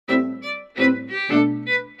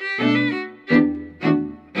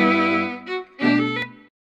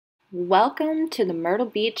Welcome to the Myrtle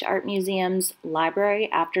Beach Art Museum's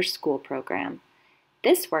Library After School program.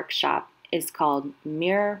 This workshop is called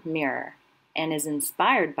Mirror, Mirror and is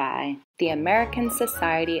inspired by the American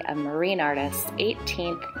Society of Marine Artists'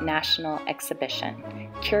 18th National Exhibition,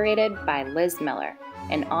 curated by Liz Miller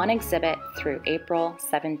and on exhibit through April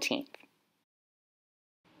 17th.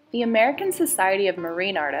 The American Society of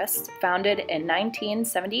Marine Artists, founded in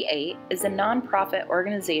 1978, is a nonprofit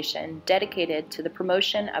organization dedicated to the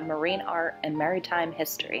promotion of marine art and maritime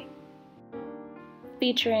history.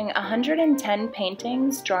 Featuring 110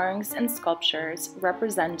 paintings, drawings, and sculptures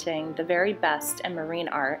representing the very best in marine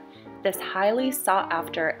art, this highly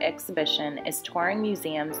sought-after exhibition is touring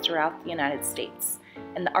museums throughout the United States,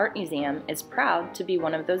 and the Art Museum is proud to be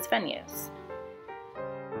one of those venues.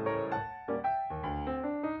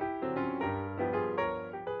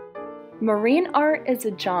 Marine art is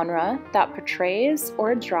a genre that portrays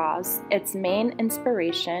or draws its main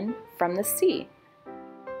inspiration from the sea.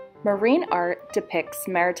 Marine art depicts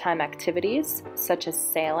maritime activities such as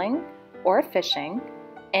sailing or fishing,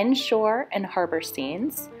 inshore and harbor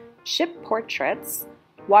scenes, ship portraits,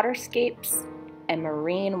 waterscapes, and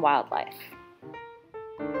marine wildlife.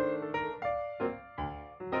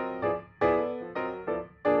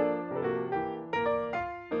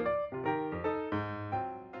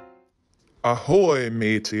 Ahoy,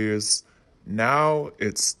 mateys! Now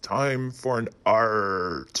it's time for an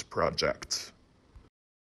art project.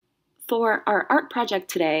 For our art project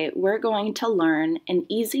today, we're going to learn an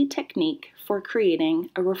easy technique for creating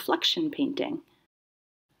a reflection painting.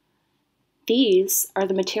 These are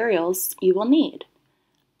the materials you will need.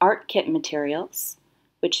 Art kit materials,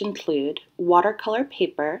 which include watercolor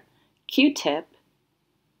paper, Q-tip,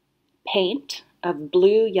 paint of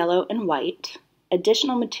blue, yellow, and white.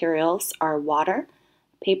 Additional materials are water,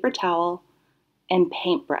 paper towel, and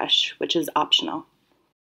paintbrush, which is optional.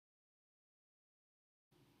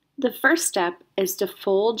 The first step is to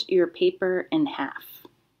fold your paper in half.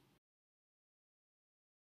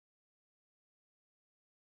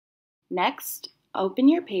 Next, open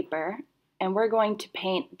your paper, and we're going to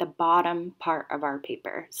paint the bottom part of our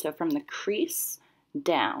paper, so from the crease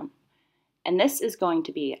down. And this is going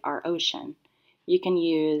to be our ocean. You can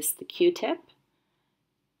use the Q-tip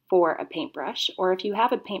for a paintbrush, or if you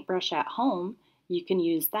have a paintbrush at home, you can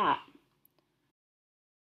use that.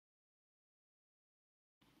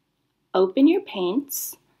 Open your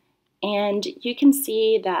paints, and you can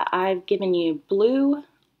see that I've given you blue,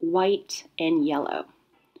 white, and yellow.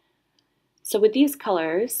 So with these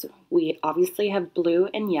colors, we obviously have blue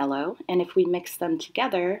and yellow, and if we mix them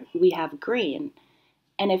together, we have green.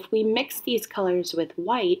 And if we mix these colors with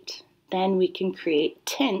white, then we can create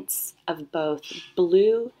tints of both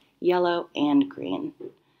blue, yellow, and green.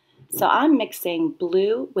 So I'm mixing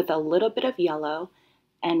blue with a little bit of yellow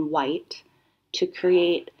and white to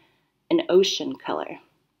create an ocean color.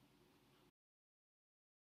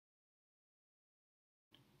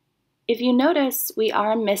 If you notice, we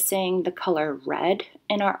are missing the color red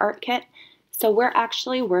in our art kit, so we're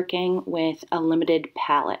actually working with a limited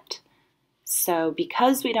palette. So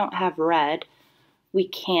because we don't have red, we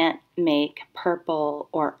can't make purple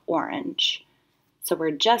or orange. So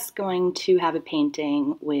we're just going to have a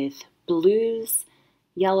painting with blues,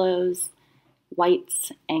 yellows,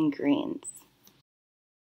 whites, and greens.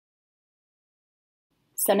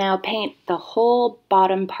 So now paint the whole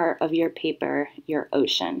bottom part of your paper your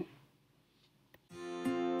ocean.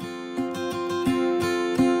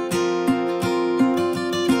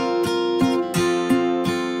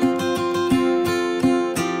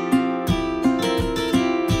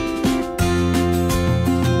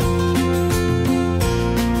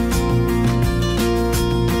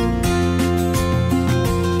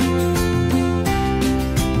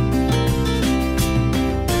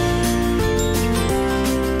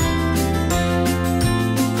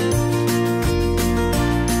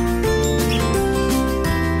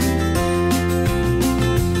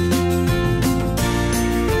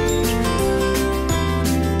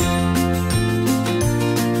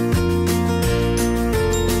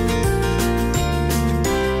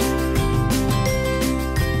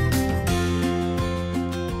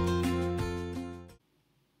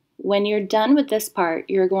 When you're done with this part,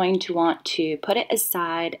 you're going to want to put it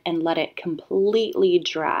aside and let it completely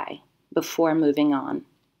dry before moving on.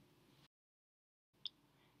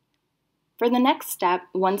 For the next step,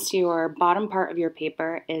 once your bottom part of your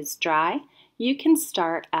paper is dry, you can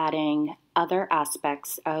start adding other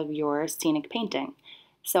aspects of your scenic painting.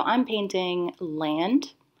 So I'm painting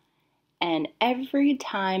land, and every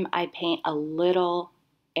time I paint a little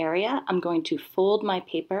area, I'm going to fold my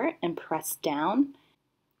paper and press down.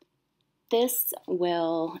 This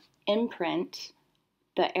will imprint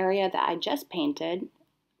the area that I just painted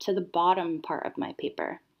to the bottom part of my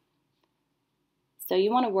paper. So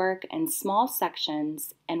you want to work in small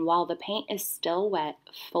sections, and while the paint is still wet,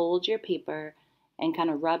 fold your paper and kind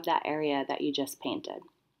of rub that area that you just painted.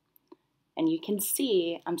 And you can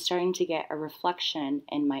see I'm starting to get a reflection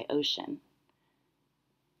in my ocean.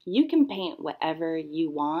 You can paint whatever you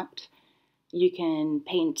want. You can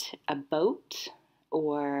paint a boat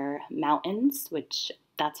or mountains, which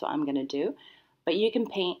that's what I'm going to do. But you can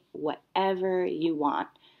paint whatever you want.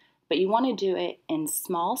 But you want to do it in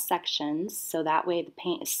small sections so that way the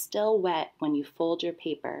paint is still wet when you fold your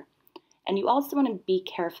paper. And you also want to be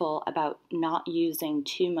careful about not using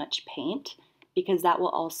too much paint because that will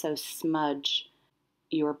also smudge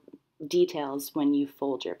your details when you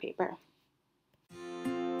fold your paper.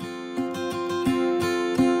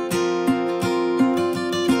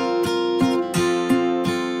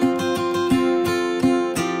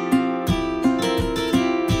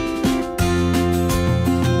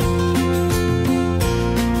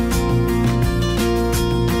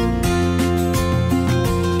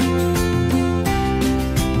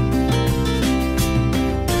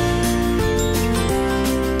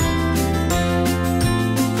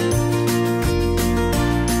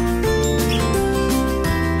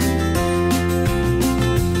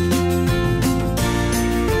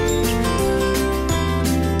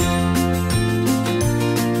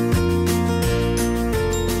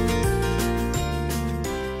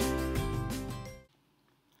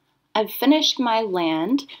 I've finished my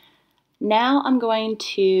land. Now I'm going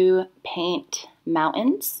to paint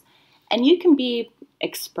mountains, and you can be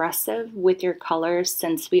expressive with your colors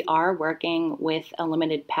since we are working with a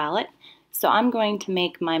limited palette. So I'm going to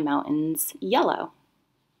make my mountains yellow.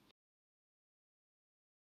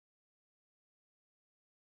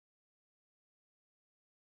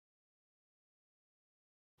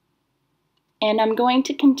 And I'm going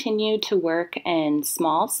to continue to work in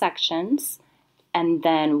small sections. And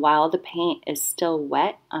then while the paint is still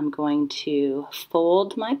wet, I'm going to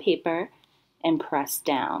fold my paper and press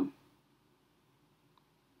down.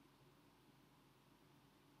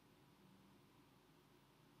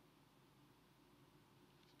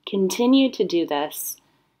 Continue to do this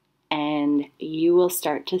and you will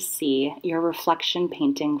start to see your reflection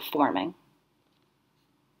painting forming.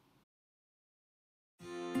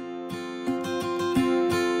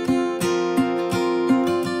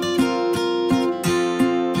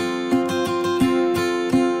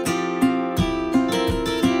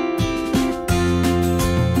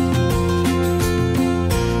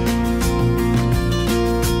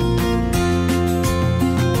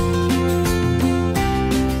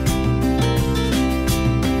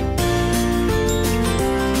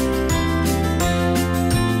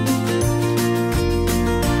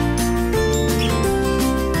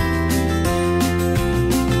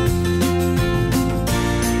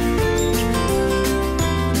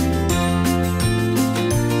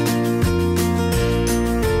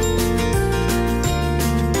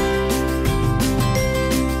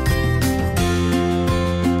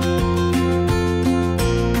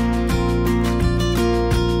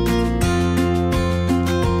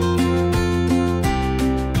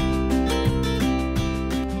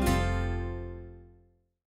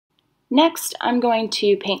 Next, I'm going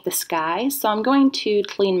to paint the sky, so I'm going to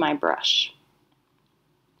clean my brush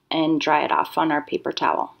and dry it off on our paper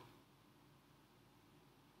towel.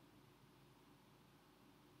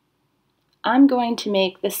 I'm going to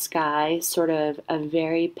make the sky sort of a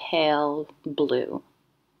very pale blue.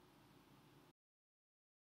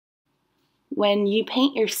 When you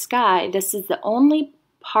paint your sky, this is the only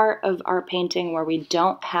part of our painting where we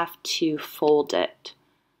don't have to fold it,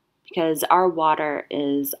 because our water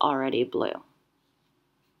is already blue.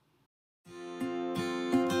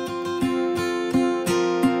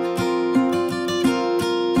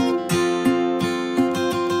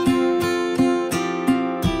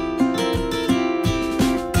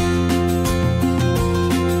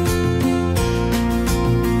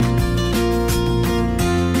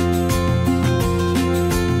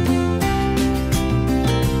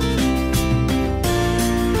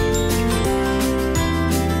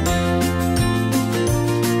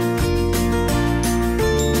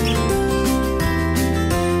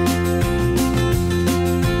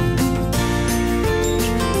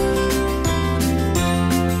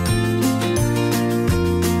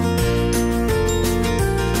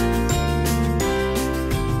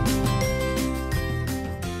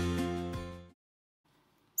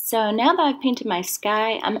 So now that I've painted my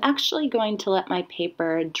sky, I'm actually going to let my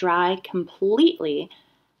paper dry completely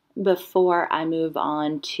before I move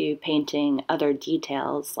on to painting other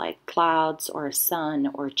details like clouds or sun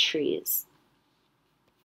or trees.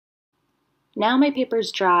 Now my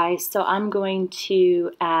paper's dry, so I'm going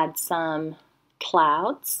to add some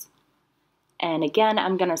clouds. And again,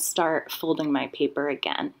 I'm going to start folding my paper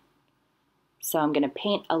again. So I'm going to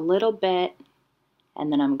paint a little bit,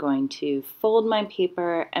 and then I'm going to fold my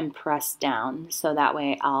paper and press down, so that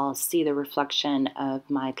way I'll see the reflection of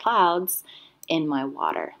my clouds in my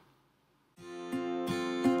water.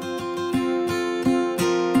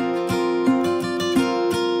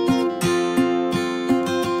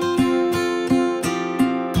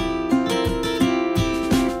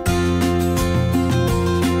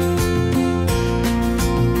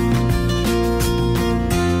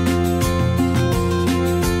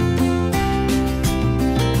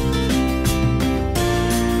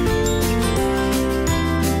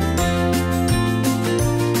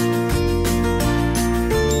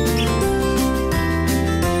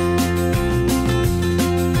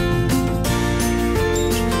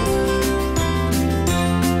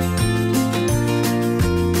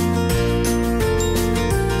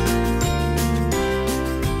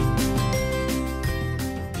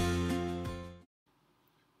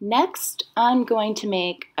 Next, I'm going to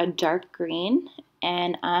make a dark green,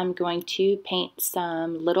 and I'm going to paint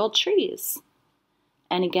some little trees.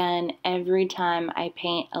 And again, every time I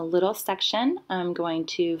paint a little section, I'm going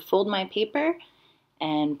to fold my paper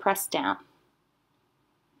and press down.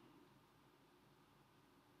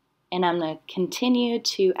 And I'm going to continue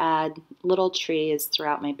to add little trees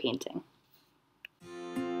throughout my painting.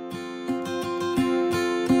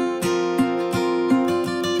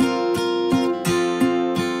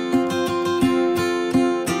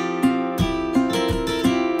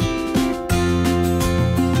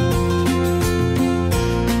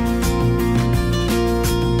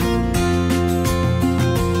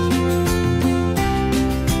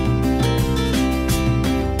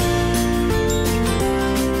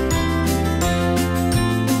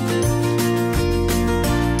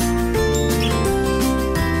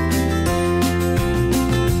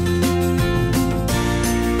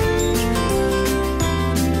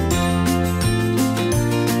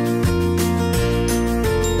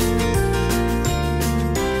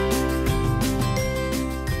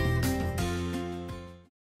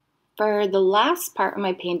 For the last part of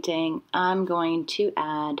my painting, I'm going to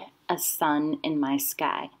add a sun in my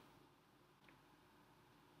sky.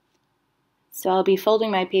 So I'll be folding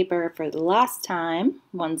my paper for the last time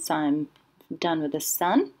once I'm done with the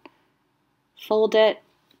sun. Fold it,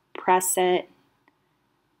 press it,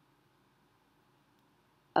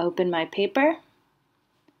 open my paper.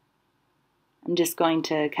 I'm just going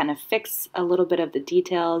to kind of fix a little bit of the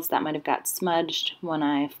details that might have got smudged when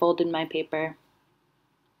I folded my paper.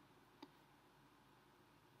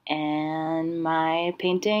 And my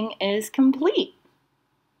painting is complete.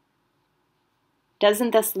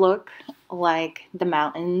 Doesn't this look like the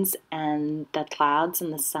mountains and the clouds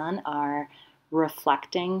and the sun are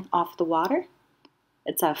reflecting off the water?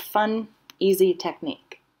 It's a fun, easy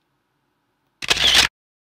technique.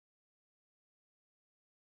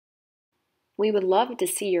 We would love to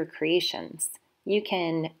see your creations. You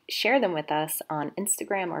can share them with us on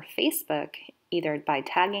Instagram or Facebook, either by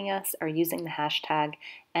tagging us or using the hashtag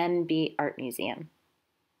 #MBArtMuseum.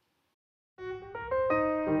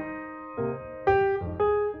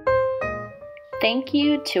 Thank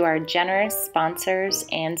you to our generous sponsors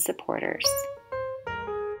and supporters.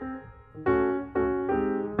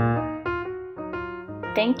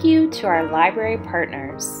 Thank you to our library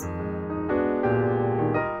partners.